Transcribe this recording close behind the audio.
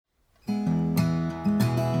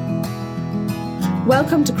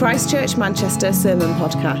Welcome to Christchurch Manchester Sermon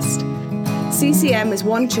Podcast. CCM is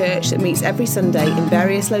one church that meets every Sunday in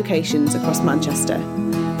various locations across Manchester.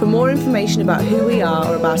 For more information about who we are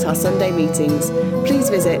or about our Sunday meetings, please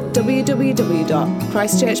visit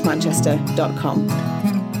www.christchurchmanchester.com.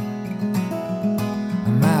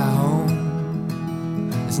 My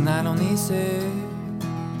home is not on this earth,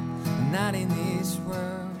 not in this world.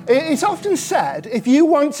 It's often said, if you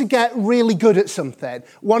want to get really good at something,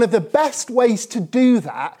 one of the best ways to do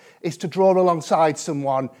that is to draw alongside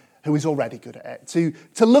someone who is already good at it,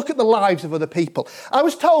 to look at the lives of other people. I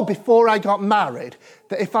was told before I got married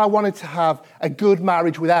that if I wanted to have a good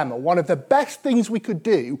marriage with Emma, one of the best things we could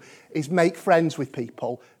do is make friends with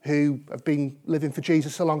people who have been living for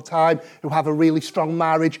Jesus a long time, who have a really strong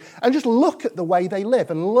marriage, and just look at the way they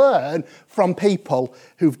live and learn from people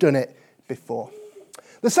who've done it before.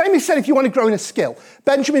 The same is said if you want to grow in a skill.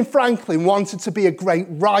 Benjamin Franklin wanted to be a great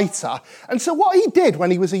writer. And so what he did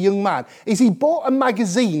when he was a young man is he bought a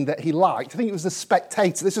magazine that he liked. I think it was The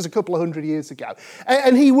Spectator. This was a couple of hundred years ago.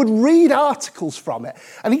 And he would read articles from it.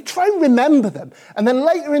 And he'd try and remember them. And then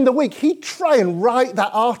later in the week, he'd try and write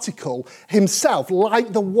that article himself,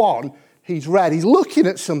 like the one he's read. He's looking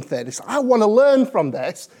at something. It's like, I want to learn from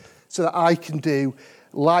this so that I can do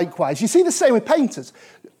likewise. You see the same with painters.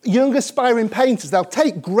 Young aspiring painters, they'll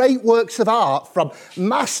take great works of art from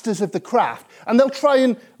masters of the craft and they'll try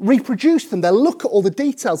and reproduce them. They'll look at all the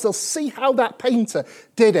details. They'll see how that painter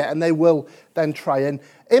did it and they will then try and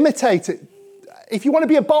imitate it. If you want to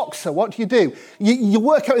be a boxer, what do? You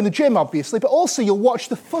work out in the gym, obviously, but also you'll watch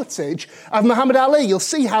the footage of Muhammad Ali. You'll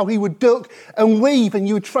see how he would duck and weave, and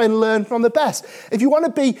you would try and learn from the best. If you want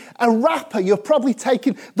to be a rapper, you're probably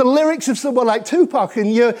taking the lyrics of someone like Tupac,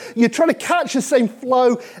 and you're trying to catch the same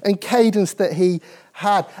flow and cadence that he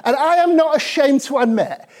had. And I am not ashamed to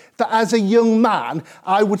admit that as a young man,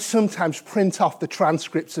 I would sometimes print off the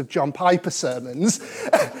transcripts of John Piper sermons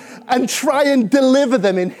and try and deliver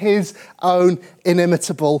them in his own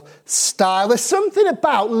inimitable style. There's something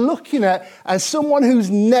about looking at as someone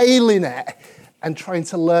who's nailing it and trying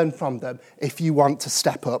to learn from them if you want to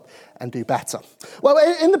step up and do better. Well,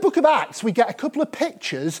 in the book of Acts, we get a couple of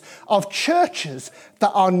pictures of churches that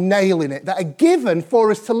are nailing it, that are given for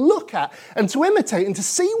us to look at and to imitate and to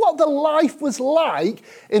see what the life was like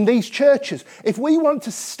in these churches if we want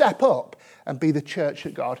to step up and be the church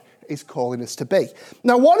that God is calling us to be.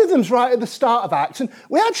 Now, one of them's right at the start of Acts, and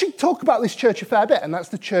we actually talk about this church a fair bit, and that's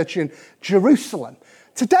the church in Jerusalem.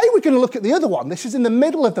 Today we're going to look at the other one. This is in the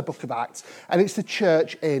middle of the book of Acts, and it's the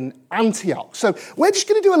church in Antioch. So we're just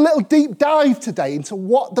going to do a little deep dive today into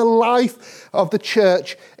what the life of the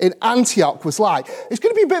church in Antioch was like. It's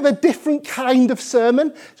going to be a bit of a different kind of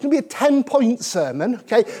sermon. It's going to be a 10-point sermon,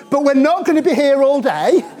 okay? But we're not going to be here all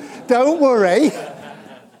day. Don't worry.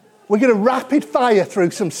 We're going to rapid fire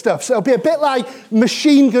through some stuff. So it'll be a bit like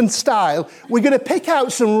machine gun style. We're going to pick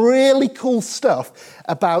out some really cool stuff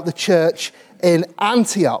about the church in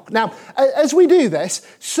Antioch. Now, as we do this,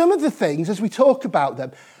 some of the things, as we talk about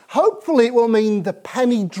them, hopefully it will mean the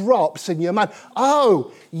penny drops in your mind.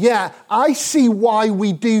 Oh, yeah, I see why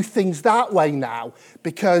we do things that way now,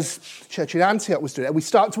 because the church in Antioch was doing it. We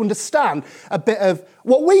start to understand a bit of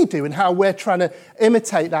what we do and how we're trying to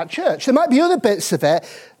imitate that church. There might be other bits of it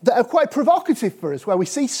that are quite provocative for us, where we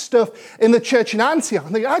see stuff in the church in Antioch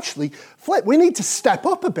and think, actually, flip, we need to step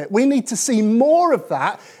up a bit. We need to see more of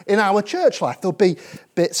that in our church life. There'll be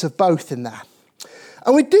bits of both in there.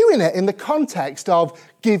 And we're doing it in the context of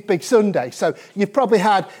Give Big Sunday. So you've probably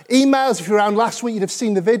had emails. If you were around last week, you'd have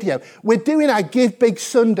seen the video. We're doing our Give Big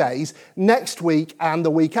Sundays next week and the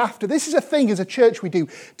week after. This is a thing as a church we do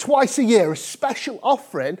twice a year, a special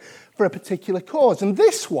offering for a particular cause. And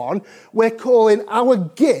this one, we're calling Our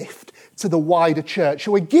Gift to the Wider Church.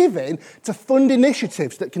 So we're giving to fund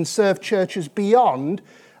initiatives that can serve churches beyond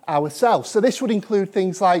ourselves. So this would include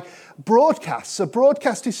things like broadcast. So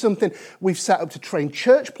broadcast is something we've set up to train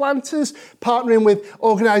church planters, partnering with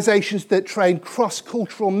organisations that train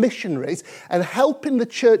cross-cultural missionaries and helping the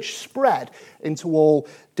church spread into all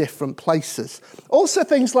different places. Also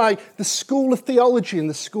things like the School of Theology and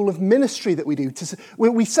the School of Ministry that we do.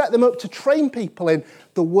 We set them up to train people in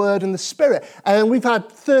the Word and the Spirit. And we've had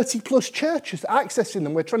 30 plus churches accessing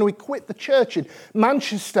them. We're trying to equip the church in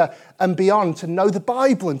Manchester and beyond to know the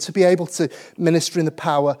Bible and to be able to minister in the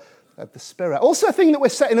power of the Spirit. Also a thing that we're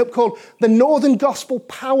setting up called the Northern Gospel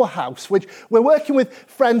Powerhouse, which we're working with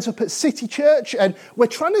friends up at City Church, and we're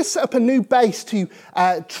trying to set up a new base to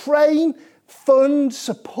train, fund,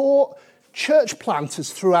 support church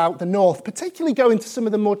planters throughout the north, particularly going to some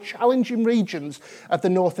of the more challenging regions of the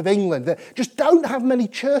north of England that just don't have many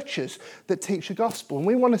churches that teach the gospel. And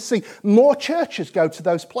we want to see more churches go to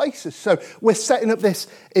those places. So we're setting up this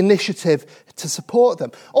initiative to support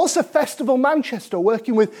them. Also, Festival Manchester,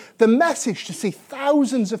 working with The Message to see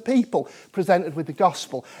thousands of people presented with the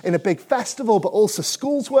gospel in a big festival, but also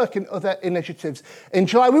schools work and other initiatives in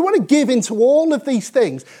July. We want to give into all of these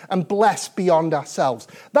things and bless beyond ourselves.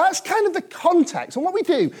 That's kind of the context. And what we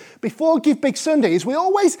do before Give Big Sunday is we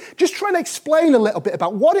always just try and explain a little bit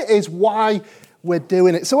about what it is, why we're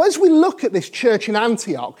doing it. So as we look at this church in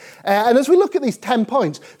Antioch, and as we look at these 10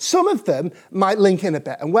 points, some of them might link in a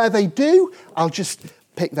bit. And where they do, I'll just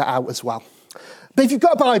pick that out as well. But if you've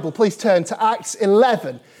got a Bible, please turn to Acts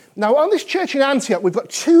 11. Now, on this church in Antioch, we've got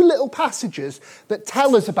two little passages that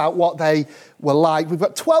tell us about what they were like. We've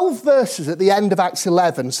got 12 verses at the end of Acts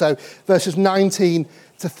 11, so verses 19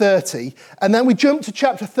 to 30. And then we jump to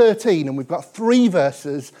chapter 13, and we've got 3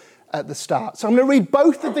 verses at the start. So I'm going to read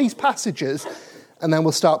both of these passages, and then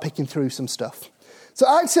we'll start picking through some stuff. So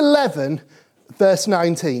Acts 11, verse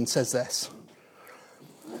 19 says this.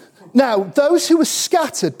 Now, those who were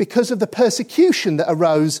scattered because of the persecution that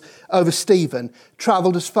arose over Stephen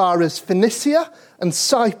travelled as far as Phoenicia and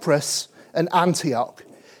Cyprus and Antioch,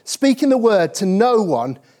 speaking the word to no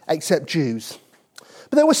one except Jews.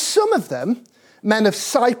 But there were some of them, men of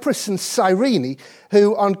Cyprus and Cyrene,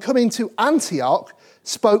 who on coming to Antioch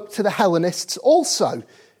spoke to the Hellenists also,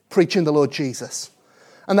 preaching the Lord Jesus.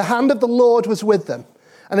 And the hand of the Lord was with them,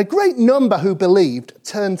 and a great number who believed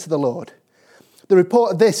turned to the Lord. The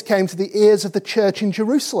report of this came to the ears of the church in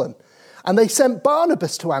Jerusalem, and they sent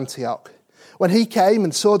Barnabas to Antioch. When he came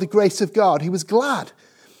and saw the grace of God, he was glad,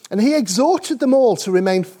 and he exhorted them all to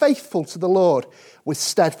remain faithful to the Lord with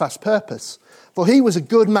steadfast purpose. For he was a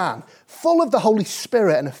good man, full of the Holy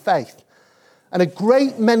Spirit and of faith, and a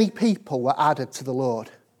great many people were added to the Lord.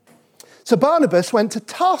 So Barnabas went to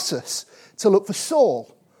Tarsus to look for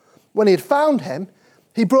Saul. When he had found him,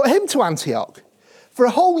 he brought him to Antioch. For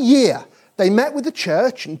a whole year, they met with the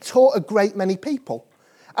church and taught a great many people.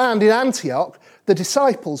 And in Antioch, the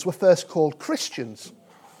disciples were first called Christians.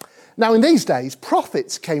 Now in these days,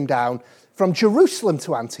 prophets came down from Jerusalem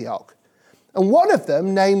to Antioch. And one of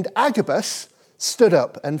them, named Agabus, stood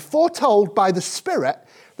up and foretold by the Spirit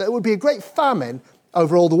that there would be a great famine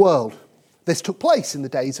over all the world. This took place in the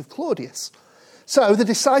days of Claudius. So the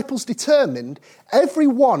disciples determined, every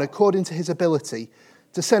one according to his ability,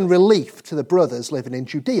 to send relief to the brothers living in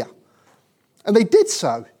Judea. And they did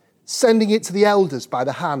so, sending it to the elders by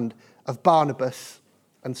the hand of Barnabas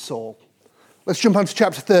and Saul. Let's jump on to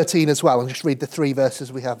chapter 13 as well and just read the 3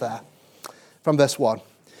 verses we have there. From verse 1.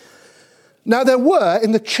 Now there were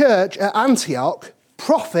in the church at Antioch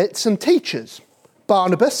prophets and teachers.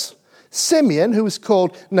 Barnabas, Simeon, who was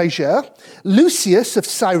called Niger, Lucius of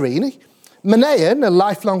Cyrene, Manaen, a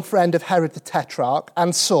lifelong friend of Herod the Tetrarch,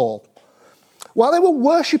 and Saul. While they were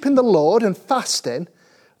worshipping the Lord and fasting,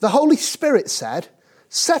 the Holy Spirit said,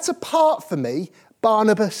 "Set apart for me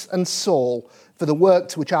Barnabas and Saul for the work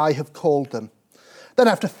to which I have called them." Then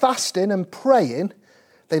after fasting and praying,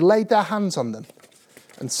 they laid their hands on them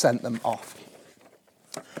and sent them off.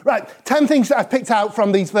 Right, 10 things that I've picked out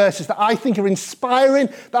from these verses that I think are inspiring,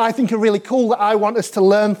 that I think are really cool, that I want us to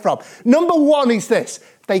learn from. Number 1 is this: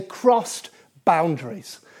 they crossed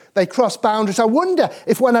boundaries. They crossed boundaries. I wonder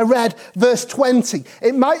if when I read verse 20,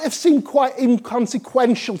 it might have seemed quite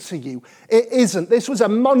inconsequential to you. It isn't. This was a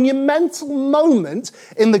monumental moment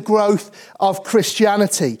in the growth of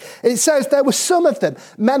Christianity. It says there were some of them,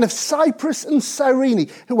 men of Cyprus and Cyrene,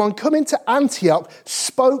 who on coming to Antioch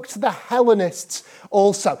spoke to the Hellenists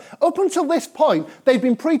also. Up until this point, they'd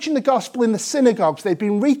been preaching the gospel in the synagogues. They'd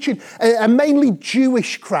been reaching a mainly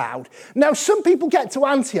Jewish crowd. Now, some people get to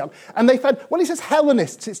Antioch and they find, when it says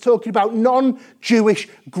Hellenists, it's talking about non-Jewish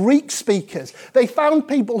Greek speakers. They found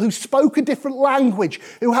people who spoke a different language,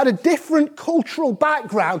 who had a different cultural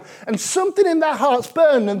background, and something in their hearts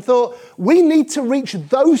burned and thought, we need to reach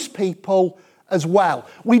those people as well.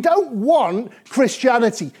 We don't want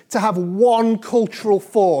Christianity to have one cultural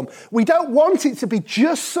form. We don't want it to be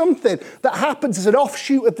just something that happens as an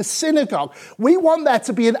offshoot of the synagogue. We want there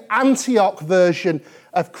to be an Antioch version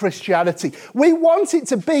of Christianity. We want it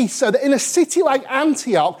to be so that in a city like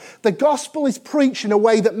Antioch, the gospel is preached in a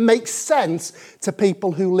way that makes sense to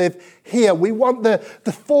people who live here. We want the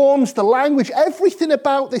forms, the language, everything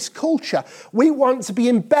about this culture. We want to be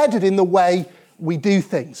embedded in the way we do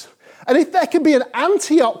things. And if there can be an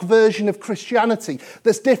Antioch version of Christianity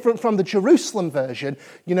that's different from the Jerusalem version,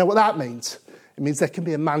 you know what that means? It means there can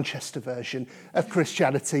be a Manchester version of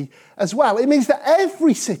Christianity as well. It means that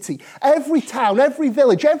every city, every town, every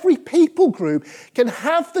village, every people group can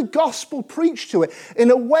have the gospel preached to it in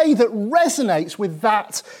a way that resonates with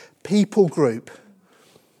that people group.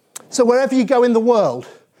 So wherever you go in the world,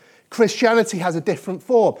 Christianity has a different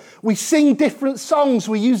form. We sing different songs.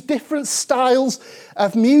 We use different styles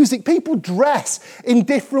of music. People dress in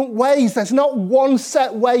different ways. There's not one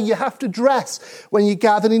set way you have to dress when you're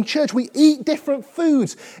gathered in church. We eat different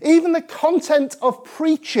foods. Even the content of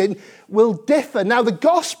preaching will differ. Now, the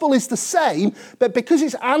gospel is the same, but because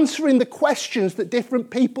it's answering the questions that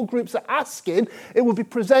different people groups are asking, it will be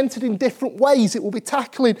presented in different ways. It will be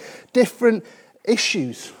tackling different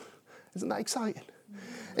issues. Isn't that exciting?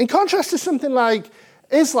 In contrast to something like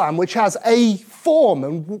Islam, which has a form,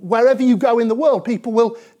 and wherever you go in the world, people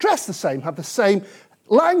will dress the same, have the same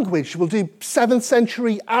language, will do 7th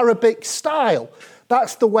century Arabic style.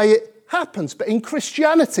 That's the way it happens. But in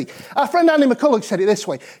Christianity, our friend Andy McCulloch said it this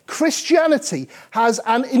way: Christianity has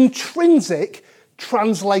an intrinsic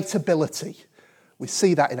translatability. We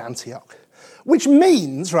see that in Antioch. Which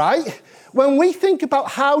means, right, when we think about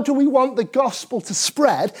how do we want the gospel to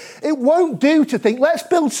spread, it won't do to think, let's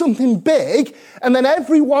build something big and then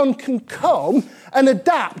everyone can come and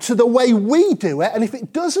adapt to the way we do it. And if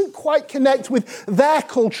it doesn't quite connect with their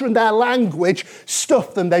culture and their language,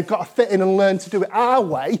 stuff them. They've got to fit in and learn to do it our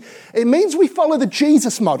way. It means we follow the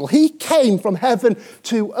Jesus model. He came from heaven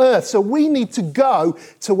to earth, so we need to go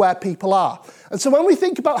to where people are. And so when we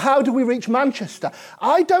think about how do we reach Manchester,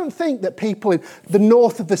 I don't think that people in the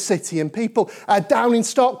north of the city and people down in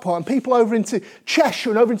Stockport and people over into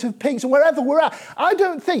Cheshire and over into the Peaks and wherever we're at, I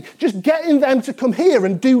don't think just getting them to come here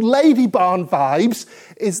and do Lady Barn vibes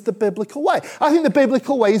is the biblical way. I think the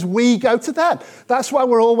biblical way is we go to them. That's why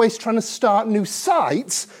we're always trying to start new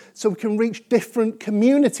sites so we can reach different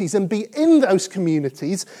communities and be in those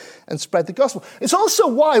communities and spread the gospel. It's also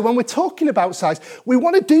why when we're talking about sites, we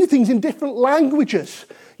want to do things in different languages.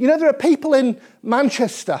 You know, there are people in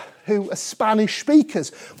Manchester who are Spanish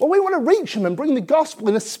speakers. Well, we want to reach them and bring the gospel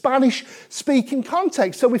in a Spanish-speaking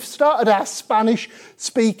context. So we've started our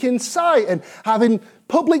Spanish-speaking site and having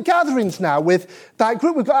public gatherings now with that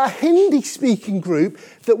group. We've got our Hindi-speaking group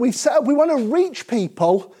that we've set up. We want to reach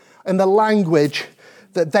people in the language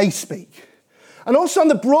that they speak. And also on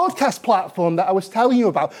the broadcast platform that I was telling you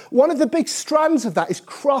about, one of the big strands of that is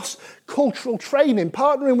cross-cultural training,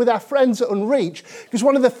 partnering with our friends at Unreach, because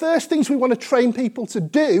one of the first things we want to train people to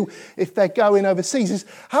do if they're going overseas is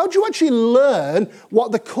how do you actually learn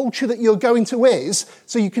what the culture that you're going to is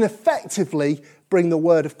so you can effectively bring the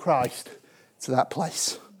word of Christ to that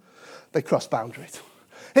place. They cross boundaries.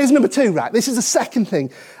 Here's number 2, right? This is the second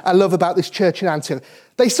thing I love about this church in Antioch.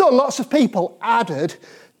 They saw lots of people added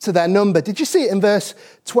to their number. Did you see it in verse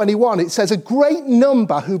 21? It says, a great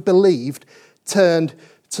number who believed turned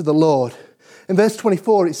to the Lord. In verse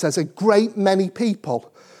 24, it says, a great many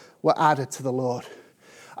people were added to the Lord.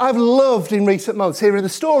 I've loved in recent months hearing the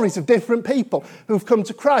stories of different people who've come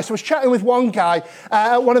to Christ. I was chatting with one guy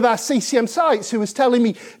at one of our CCM sites who was telling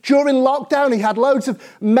me during lockdown he had loads of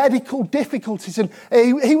medical difficulties and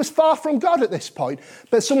he was far from God at this point.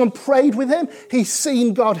 But someone prayed with him. He's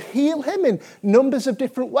seen God heal him in numbers of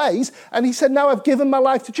different ways. And he said, now I've given my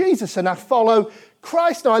life to Jesus and I follow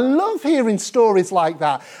Christ. Now, I love hearing stories like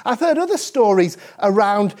that. I've heard other stories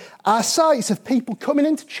around our sites of people coming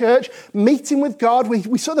into church, meeting with God.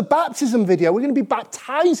 We saw the baptism video. We're going to be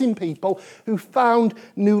baptizing people who found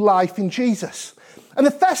new life in Jesus. And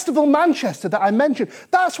the Festival Manchester that I mentioned,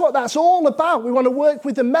 that's what that's all about. We want to work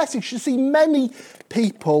with the message to see many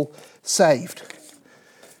people saved.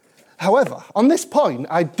 However, on this point,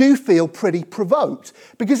 I do feel pretty provoked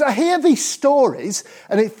because I hear these stories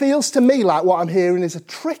and it feels to me like what I'm hearing is a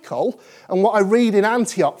trickle and what I read in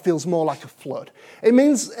Antioch feels more like a flood.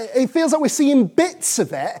 It feels like we're seeing bits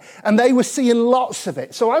of it and they were seeing lots of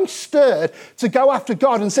it. So I'm stirred to go after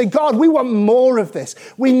God and say, God, we want more of this.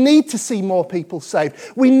 We need to see more people saved.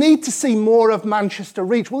 We need to see more of Manchester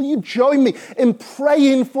reach. Will you join me in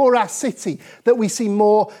praying for our city that we see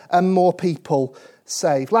more and more people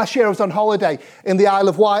saved? Last year I was on holiday in the Isle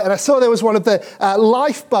of Wight and I saw there was one of the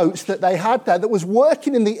lifeboats that they had there that was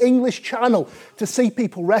working in the English Channel to see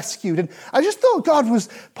people rescued. And I just thought God was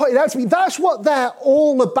pointing out to me, that's what they're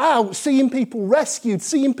all about, seeing people rescued,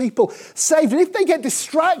 seeing people saved. And if they get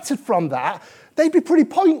distracted from that, they'd be pretty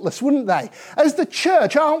pointless, wouldn't they? As the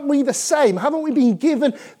church, aren't we the same? Haven't we been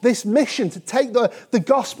given this mission to take the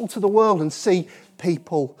gospel to the world and see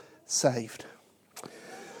people saved?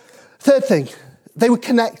 Third thing, they were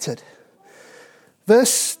connected.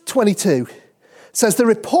 Verse 22, It says the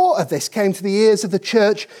report of this came to the ears of the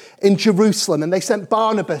church in Jerusalem, and they sent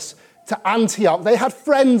Barnabas to Antioch. They had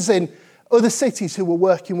friends in other cities who were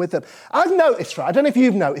working with them. I've noticed, right, I don't know if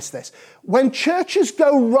you've noticed this, when churches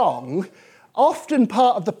go wrong, often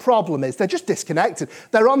part of the problem is they're just disconnected.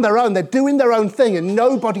 They're on their own, they're doing their own thing, and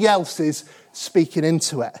nobody else is speaking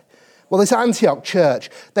into it. Well, this Antioch church,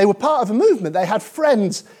 they were part of a movement. They had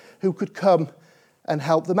friends who could come and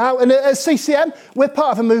help them out. And at CCM, we're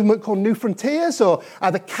part of a movement called New Frontiers, or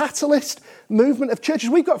the Catalyst movement of churches.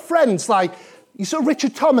 We've got friends like, you saw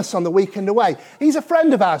Richard Thomas on the weekend away. He's a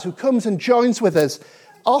friend of ours who comes and joins with us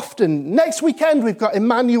often. Next weekend, we've got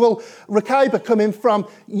Emmanuel Rakaiba coming from,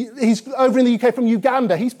 he's over in the UK from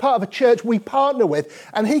Uganda. He's part of a church we partner with,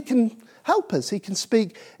 and he can help us. He can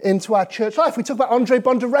speak into our church life. We talk about Andrei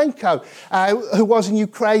Bondarenko, who was in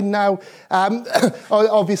Ukraine now,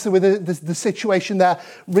 obviously with the situation there,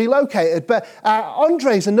 relocated. But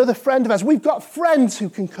Andrei's another friend of ours. We've got friends who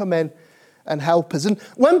can come in and help us. And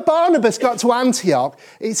when Barnabas got to Antioch,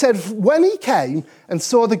 it said when he came and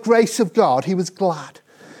saw the grace of God, he was glad.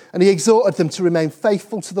 And he exhorted them to remain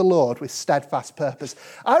faithful to the Lord with steadfast purpose.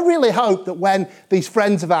 I really hope that when these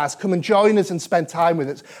friends of ours come and join us and spend time with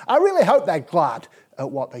us, I really hope they're glad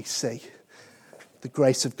at what they see. The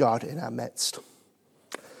grace of God in our midst.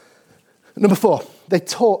 Number 4, they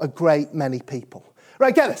taught a great many people.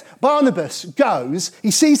 Right, get this. Barnabas goes,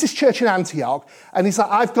 he sees this church in Antioch, and he's like,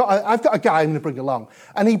 I've got a guy I'm going to bring along.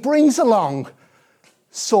 And he brings along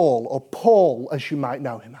Saul, or Paul, as you might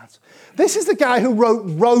know him as. This is the guy who wrote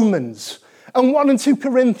Romans and 1 and 2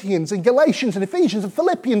 Corinthians and Galatians and Ephesians and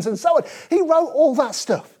Philippians and so on. He wrote all that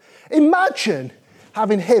stuff. Imagine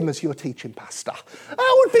having him as your teaching pastor.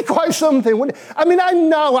 That would be quite something, wouldn't it? I mean, I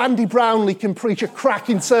know Andy Brownlee can preach a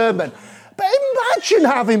cracking sermon, but imagine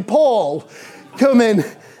having Paul come in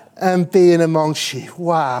and being amongst you.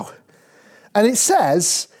 Wow. And it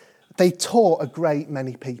says they taught a great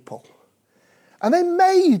many people. And they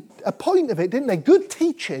made a point of it, didn't they? Good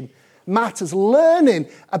teaching matters. Learning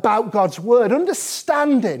about God's word.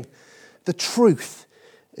 Understanding the truth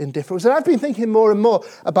in different ways. And I've been thinking more and more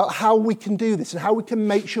about how we can do this and how we can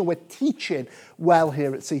make sure we're teaching well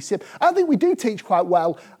here at CCM. I think we do teach quite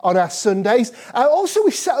well on our Sundays. Also, we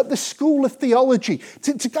set up the School of Theology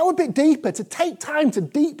to go a bit deeper, to take time to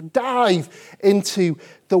deep dive into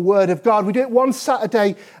the Word of God. We do it one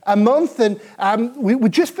Saturday a month, and we're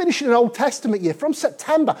just finishing an Old Testament year. From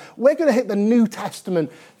September, we're going to hit the New Testament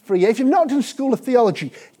for a year. If you've not done School of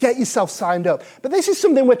Theology, get yourself signed up. But this is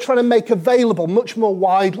something we're trying to make available much more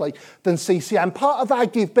widely than CCM. Part of our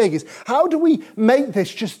Give Big is how do we make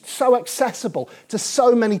this just so accessible to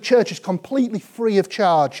so many churches, completely free of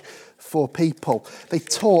charge for people. They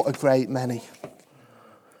taught a great many.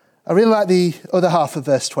 I really like the other half of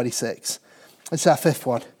verse 26. It's our 5th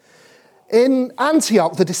one. In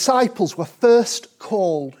Antioch, the disciples were first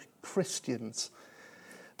called Christians.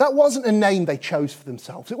 That wasn't a name they chose for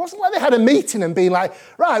themselves. It wasn't like they had a meeting and being like,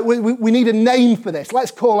 right, we need a name for this. Let's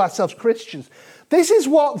call ourselves Christians. This is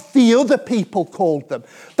what the other people called them.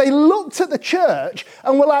 They looked at the church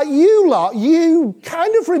and were like, you lot, you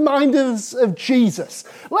kind of remind us of Jesus.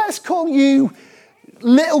 Let's call you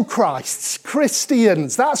little Christs,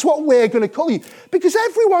 Christians. That's what we're going to call you. Because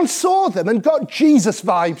everyone saw them and got Jesus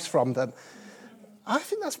vibes from them. I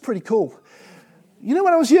think that's pretty cool. You know,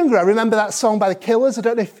 when I was younger, I remember that song by The Killers. I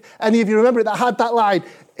don't know if any of you remember it, that had that line,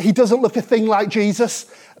 he doesn't look a thing like Jesus.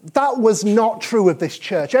 That was not true of this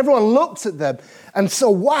church. Everyone looked at them and said,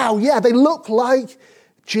 wow, yeah, they look like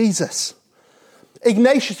Jesus.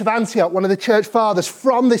 Ignatius of Antioch, one of the church fathers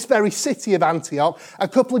from this very city of Antioch, a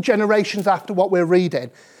couple of generations after what we're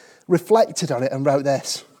reading, reflected on it and wrote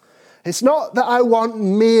this. It's not that I want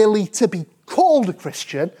merely to be called a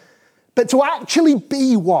Christian, but to actually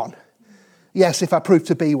be one. Yes, if I prove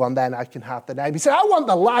to be one, then I can have the name. He said, I want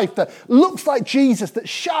the life that looks like Jesus, that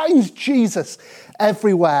shines Jesus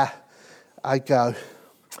everywhere I go.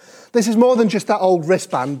 This is more than just that old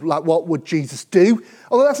wristband, like what would Jesus do?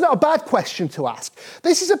 Although that's not a bad question to ask.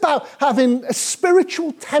 This is about having a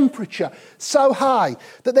spiritual temperature so high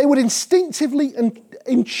that they would instinctively and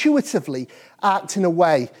intuitively act in a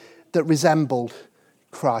way that resembled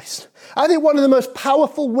Christ. I think one of the most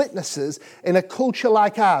powerful witnesses in a culture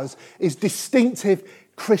like ours is distinctive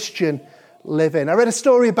Christian living. I read a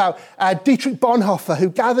story about Dietrich Bonhoeffer, who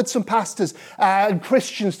gathered some pastors and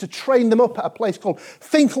Christians to train them up at a place called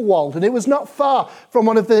Finkelwald, and it was not far from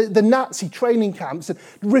one of the Nazi training camps. And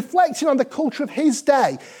reflecting on the culture of his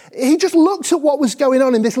day, he just looked at what was going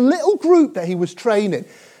on in this little group that he was training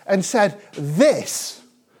and said, this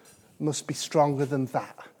must be stronger than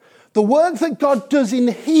that. The work that God does in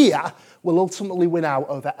here will ultimately win out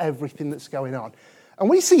over everything that's going on. And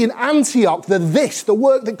we see in Antioch that the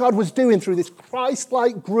work that God was doing through this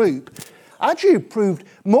Christ-like group, actually proved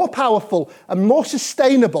more powerful and more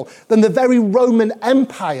sustainable than the very Roman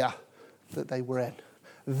Empire that they were in.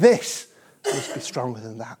 This must be stronger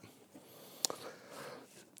than that.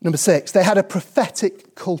 Number 6, they had a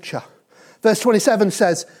prophetic culture. Verse 27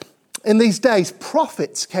 says, in these days,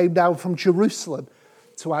 prophets came down from Jerusalem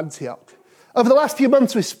to Antioch. Over the last few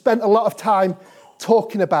months, we've spent a lot of time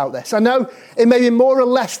talking about this. I know it may be more or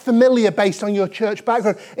less familiar based on your church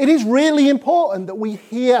background. It is really important that we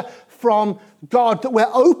hear from God, that we're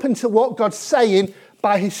open to what God's saying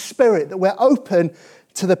by his Spirit, that we're open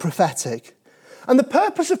to the prophetic. And the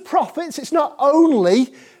purpose of prophets, it's not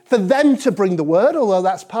only for them to bring the word, although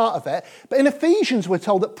that's part of it, but in Ephesians we're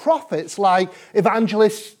told that prophets, like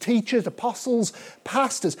evangelists, teachers, apostles,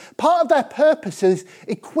 pastors, part of their purpose is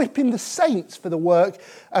equipping the saints for the work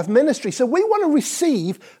of ministry. So we want to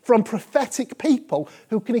receive from prophetic people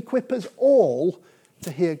who can equip us all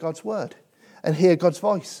to hear God's word and hear God's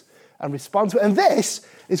voice and respond to it. And this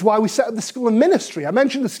is why we set up the School of Ministry. I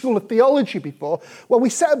mentioned the School of Theology before. Well, we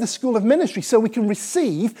set up the School of Ministry so we can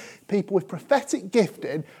receive people with prophetic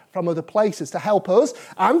gifting from other places to help us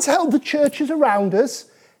and to help the churches around us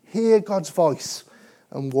hear God's voice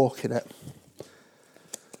and walk in it.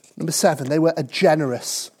 Number 7, they were a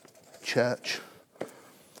generous church.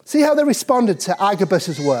 See how they responded to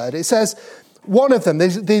Agabus' word. It says, one of them,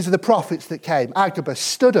 these are the prophets that came, Agabus,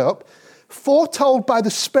 stood up, foretold by the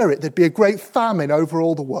Spirit there'd be a great famine over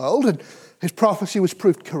all the world, and his prophecy was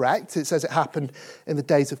proved correct. It says it happened in the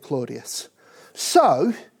days of Claudius.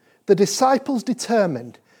 So the disciples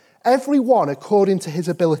determined, every one according to his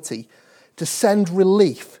ability, to send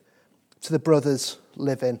relief to the brothers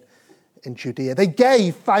living in Judea. They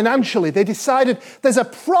gave financially. They decided there's a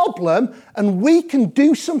problem and we can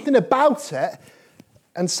do something about it.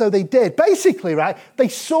 And so they did. Basically, right, they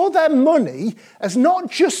saw their money as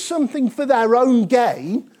not just something for their own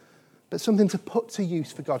gain, but something to put to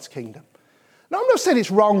use for God's kingdom. Now, I'm not saying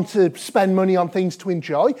it's wrong to spend money on things to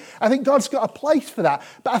enjoy. I think God's got a place for that.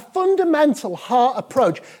 But a fundamental heart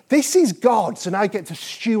approach, this is God's and I get to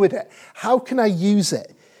steward it. How can I use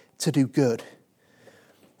it to do good?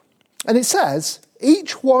 And it says,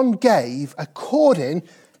 each one gave according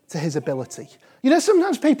to his ability. You know,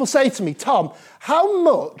 sometimes people say to me, Tom, how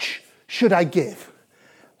much should I give?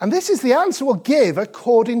 And this is the answer. Well, give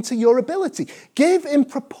according to your ability. Give in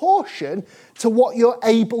proportion to what you're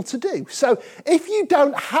able to do. So if you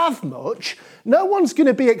don't have much, no one's going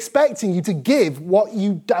to be expecting you to give what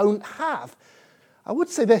you don't have. I would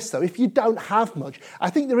say this, though, if you don't have much, I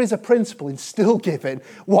think there is a principle in still giving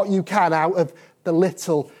what you can out of the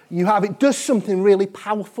little you have. It does something really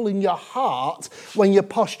powerful in your heart when your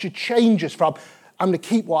posture changes from, I'm going to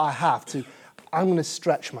keep what I have, to, I'm going to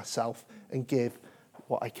stretch myself and give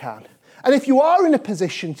what I can. And if you are in a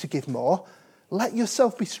position to give more, let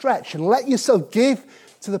yourself be stretched and let yourself give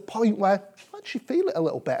to the point where you actually feel it a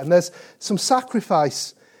little bit. And there's some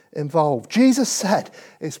sacrifice involved. Jesus said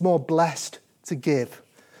it's more blessed to give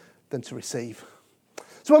than to receive.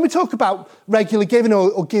 So when we talk about regular giving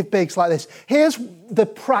or give bigs like this, here's the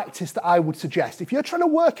practice that I would suggest. If you're trying to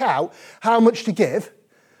work out how much to give,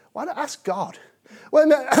 why not ask God? Well,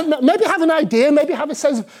 maybe have an idea, maybe have a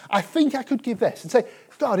sense of, I think I could give this. And say,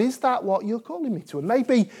 God, is that what you're calling me to? And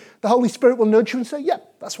maybe the Holy Spirit will nudge you and say, yeah,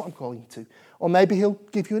 that's what I'm calling you to. Or maybe he'll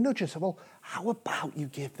give you a nudge and say, well, how about you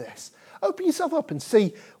give this? Open yourself up and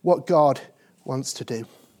see what God wants to do.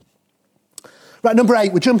 Right, number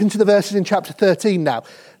 8, we're jumping to the verses in chapter 13 now.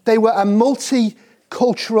 They were a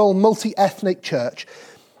multicultural, multi-ethnic church.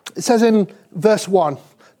 It says in verse 1,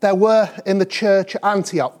 there were in the church at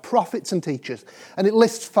Antioch prophets and teachers, and it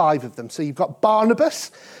lists 5 of them. So you've got Barnabas,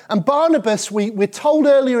 and Barnabas, we're told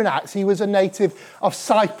earlier in Acts, he was a native of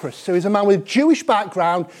Cyprus. So he's a man with Jewish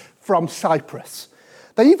background from Cyprus.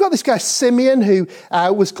 Then you've got this guy Simeon, who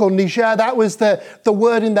was called Niger. That was the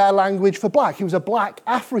word in their language for black. He was a black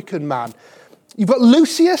African man. You've got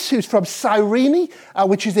Lucius, who's from Cyrene,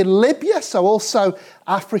 which is in Libya, so also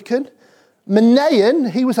African. Manaen,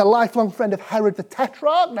 he was a lifelong friend of Herod the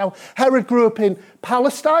Tetrarch. Now, Herod grew up in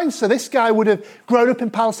Palestine, so this guy would have grown up in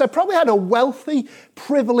Palestine, probably had a wealthy,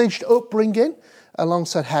 privileged upbringing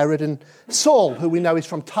alongside Herod. And Saul, who we know is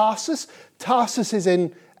from Tarsus. Tarsus is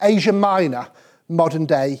in Asia Minor,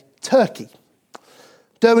 modern-day Turkey.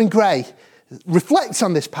 Derwin Gray reflects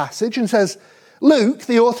on this passage and says, Luke,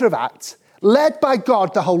 the author of Acts, led by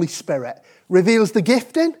God the Holy Spirit, reveals the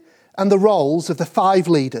gifting and the roles of the 5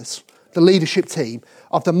 leaders, the leadership team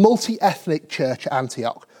of the multi-ethnic church at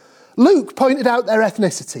Antioch. Luke pointed out their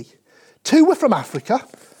ethnicity. 2 were from Africa,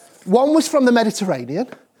 One was from the Mediterranean,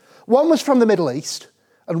 one was from the Middle East,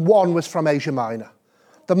 and one was from Asia Minor.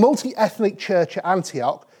 The multi-ethnic church at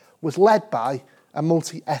Antioch was led by a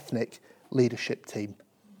multi-ethnic leadership team.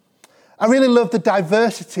 I really love the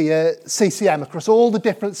diversity at CCM across all the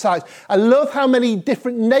different sites. I love how many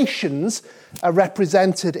different nations are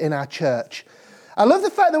represented in our church. I love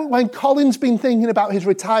the fact that when Colin's been thinking about his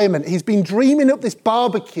retirement, he's been dreaming up this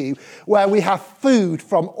barbecue where we have food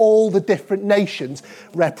from all the different nations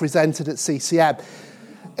represented at CCM.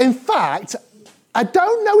 In fact, I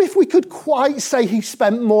don't know if we could quite say he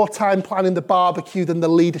spent more time planning the barbecue than the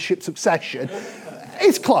leadership succession.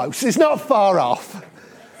 It's close, it's not far off.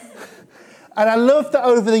 And I love that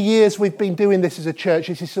over the years we've been doing this as a church,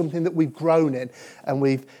 this is something that we've grown in and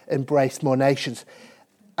we've embraced more nations.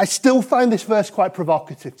 I still find this verse quite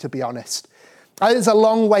provocative, to be honest. There's a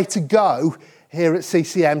long way to go here at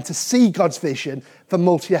CCM to see God's vision for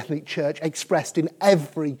multi-ethnic church expressed in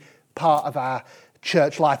every part of our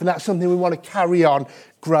church life. And that's something we want to carry on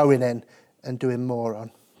growing in and doing more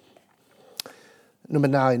on. Number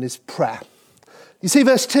 9 is prayer. You see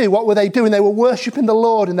verse 2, what were they doing? They were worshipping the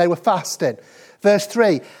Lord and they were fasting. Verse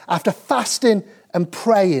 3, after fasting and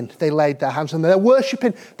praying, they laid their hands on them. They're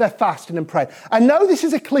worshipping, they're fasting and praying. I know this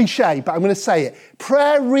is a cliche, but I'm going to say it.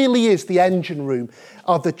 Prayer really is the engine room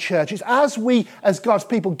of the church. It's as we, as God's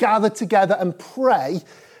people, gather together and pray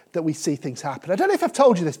that we see things happen. I don't know if I've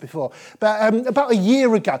told you this before, but about a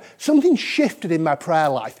year ago, something shifted in my prayer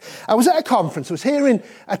life. I was at a conference, I was hearing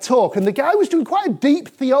a talk, and the guy was doing quite a deep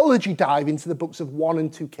theology dive into the books of 1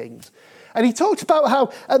 and 2 Kings. And he talked about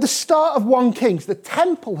how at the start of 1 Kings, the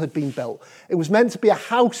temple had been built. It was meant to be a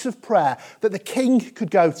house of prayer that the king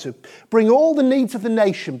could go to, bring all the needs of the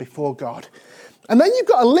nation before God. And then you've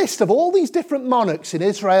got a list of all these different monarchs in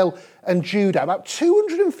Israel and Judah. About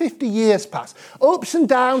 250 years pass. Ups and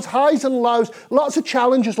downs, highs and lows, lots of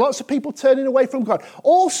challenges, lots of people turning away from God.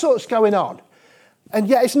 All sorts going on. And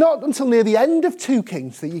yet it's not until near the end of 2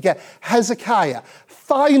 Kings that you get Hezekiah.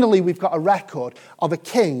 Finally, we've got a record of a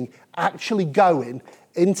king actually going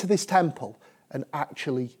into this temple and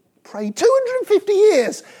actually praying. 250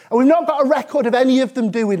 years, and we've not got a record of any of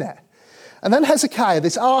them doing it. And then Hezekiah,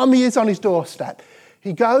 this army is on his doorstep.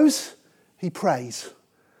 He goes, he prays.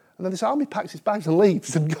 And then this army packs his bags and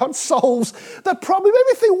leaves, and God solves the problem. It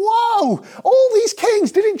made me think, whoa, all these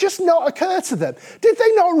kings, did it just not occur to them? Did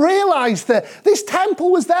they not realise that this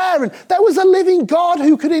temple was there and there was a living God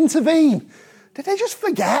who could intervene? Did they just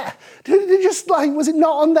forget? Did they just was it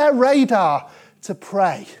not on their radar to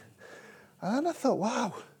pray? And then I thought,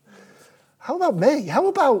 wow, how about me? How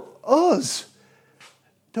about us?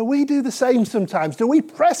 Do we do the same sometimes? Do we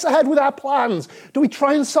press ahead with our plans? Do we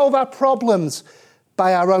try and solve our problems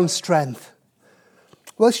by our own strength?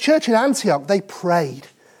 Well, this church in Antioch, they prayed.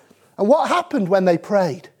 And what happened when they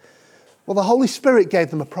prayed? Well, the Holy Spirit gave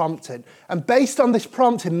them a prompting. And based on this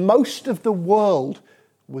prompting, most of the world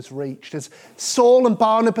was reached. As Saul and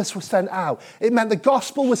Barnabas were sent out, it meant the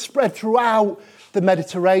gospel was spread throughout the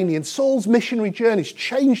Mediterranean. Saul's missionary journeys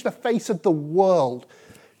changed the face of the world.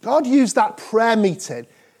 God used that prayer meeting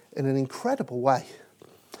in an incredible way.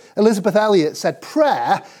 Elizabeth Elliot said,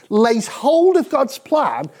 prayer lays hold of God's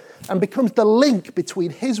plan and becomes the link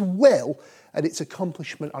between his will and its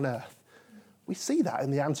accomplishment on earth. We see that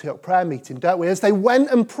in the Antioch prayer meeting, don't we? As they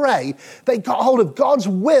went and prayed, they got hold of God's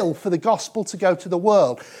will for the gospel to go to the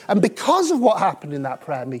world. And because of what happened in that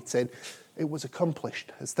prayer meeting, it was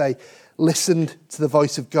accomplished as they listened to the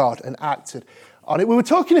voice of God and acted on it. We were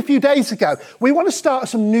talking a few days ago. We want to start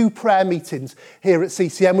some new prayer meetings here at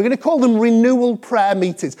CCM. We're going to call them renewal prayer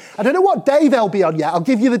meetings. I don't know what day they'll be on yet. I'll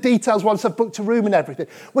give you the details once I've booked a room and everything.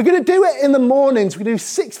 We're going to do it in the mornings. We're going to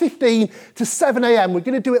do 6:15 to 7 a.m. We're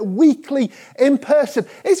going to do it weekly in person.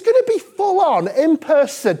 It's going to be full on in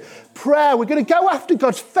person prayer. We're going to go after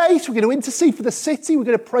God's face. We're going to intercede for the city. We're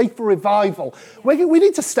going to pray for revival. We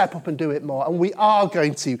need to step up and do it more. And we are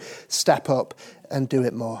going to step up and do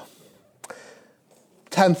it more.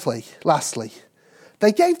 10thly, lastly,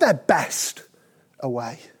 they gave their best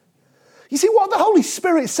away. You see what the Holy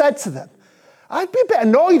Spirit said to them? I'd be a bit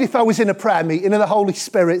annoyed if I was in a prayer meeting and the Holy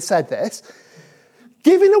Spirit said this.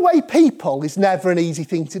 Giving away people is never an easy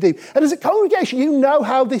thing to do. And as a congregation, you know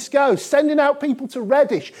how this goes. Sending out people to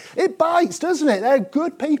Reddish, it bites, doesn't it? They're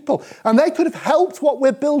good people. And they could have helped what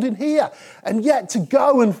we're building here. And yet to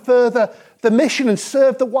go and further the mission and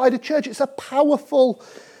serve the wider church, it's a powerful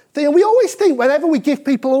thing. And we always think whenever we give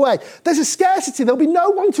people away, there's a scarcity. There'll be no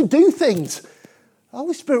one to do things. The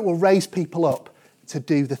Holy Spirit will raise people up to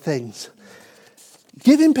do the things.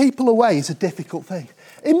 Giving people away is a difficult thing.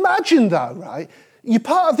 Imagine though, right? You're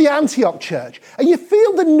part of the Antioch church, and you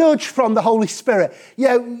feel the nudge from the Holy Spirit.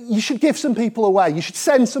 Yeah, you should give some people away. You should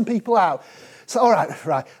send some people out. So, all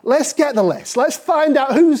right, let's get the list. Let's find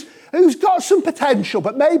out who's got some potential,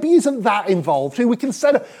 but maybe isn't that involved, who we can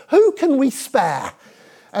send. Who can we spare?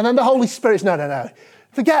 And then the Holy Spirit's, no.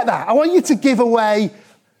 Forget that. I want you to give away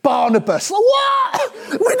Barnabas. What?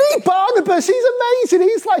 We need Barnabas. He's amazing.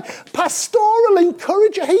 He's like pastoral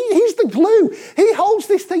encourager. He's the glue. He holds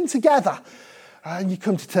this thing together. And you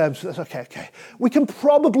come to terms with, okay, we can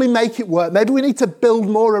probably make it work. Maybe we need to build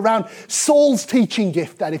more around Saul's teaching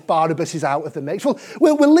gift then if Barnabas is out of the mix.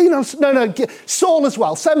 We'll lean on, Saul as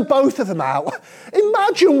well. Send both of them out.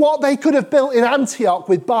 Imagine what they could have built in Antioch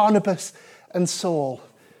with Barnabas and Saul.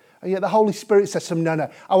 And yet the Holy Spirit says to them, no,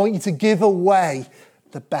 I want you to give away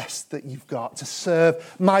the best that you've got to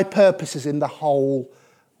serve my purposes in the whole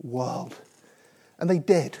world. And they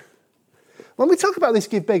did. When we talk about this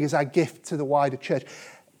Give Big as our gift to the wider church,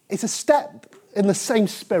 it's a step in the same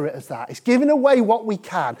spirit as that. It's giving away what we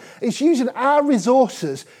can. It's using our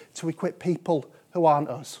resources to equip people who aren't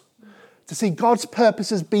us, to see God's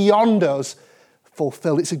purposes beyond us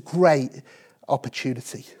fulfilled. It's a great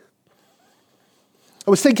opportunity.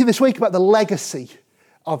 I was thinking this week about the legacy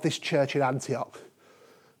of this church in Antioch,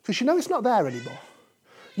 because it's not there anymore.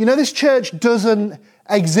 This church doesn't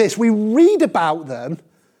exist. We read about them,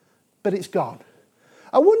 but it's gone.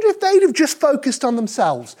 I wonder if they'd have just focused on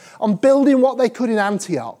themselves, on building what they could in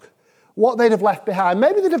Antioch, what they'd have left behind.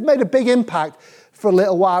 Maybe they'd have made a big impact for a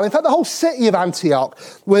little while. In fact, the whole city of Antioch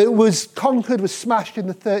was conquered, was smashed in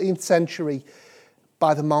the 13th century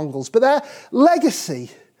by the Mongols. But their legacy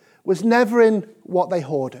was never in what they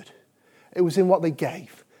hoarded. It was in what they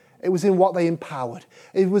gave. It was in what they empowered.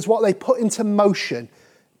 It was what they put into motion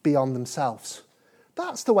beyond themselves.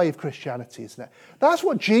 That's the way of Christianity, isn't it? That's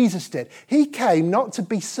what Jesus did. He came not to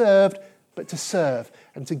be served, but to serve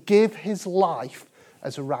and to give his life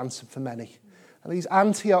as a ransom for many. And these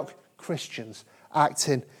Antioch Christians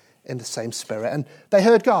acting in the same spirit. And they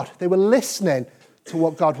heard God. They were listening to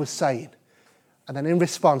what God was saying. And then in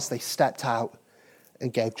response, they stepped out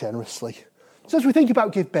and gave generously. So as we think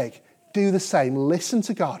about Give Big, do the same. Listen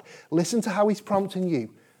to God. Listen to how he's prompting you.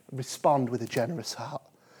 And respond with a generous heart.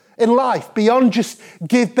 In life, beyond just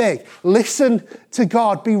give big, listen to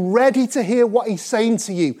God. Be ready to hear what he's saying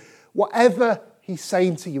to you, whatever he's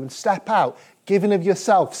saying to you, and step out, giving of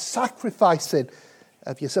yourself, sacrificing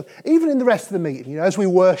of yourself. Even in the rest of the meeting, as we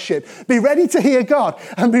worship, be ready to hear God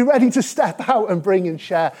and be ready to step out and bring and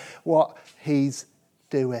share what he's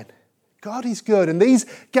doing. God is good. And these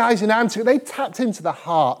guys in Antioch, they tapped into the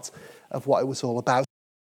heart of what it was all about.